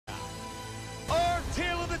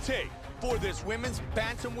tape for this women's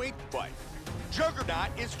bantamweight fight. Juggernaut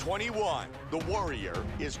is 21. The Warrior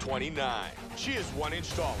is 29. She is 1 inch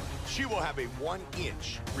taller. She will have a 1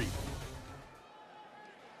 inch reach.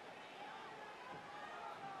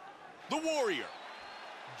 The Warrior,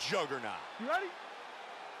 Juggernaut. You ready?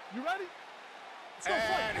 You ready? Let's go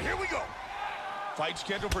and fight. Here we go. Fight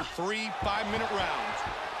scheduled for 3 5-minute rounds.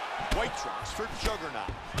 White trunks for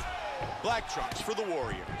Juggernaut. Black trunks for the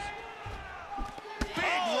Warriors. Big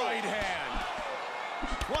right hand.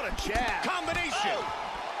 What a jab. Combination. Oh.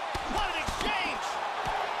 What an exchange.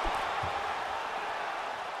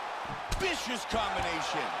 Vicious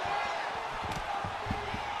combination.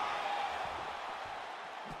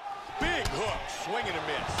 Big hook, swing and a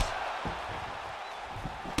miss.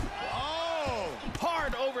 Oh,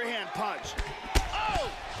 hard overhand punch. Oh,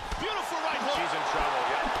 beautiful right hook. She's in trouble,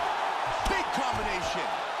 yeah. Big combination.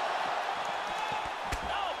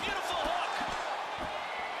 Oh, beautiful hook.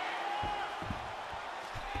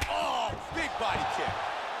 Oh, big body kick.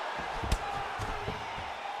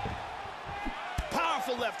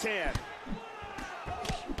 Powerful left hand.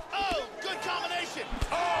 Oh, good combination.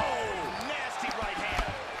 Oh, nasty right hand.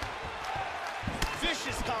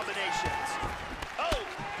 Vicious combinations. Oh,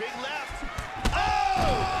 big left.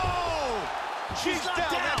 oh! She's down.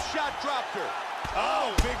 knocked That out. shot dropped her.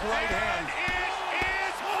 Oh, big right hand. It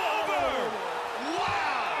is over.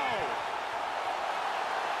 Wow.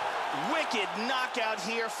 Wicked knockout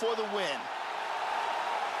here for the win.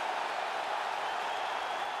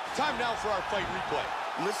 Time now for our fight replay.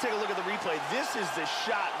 Let's take a look at the replay. This is the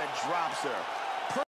shot that drops her.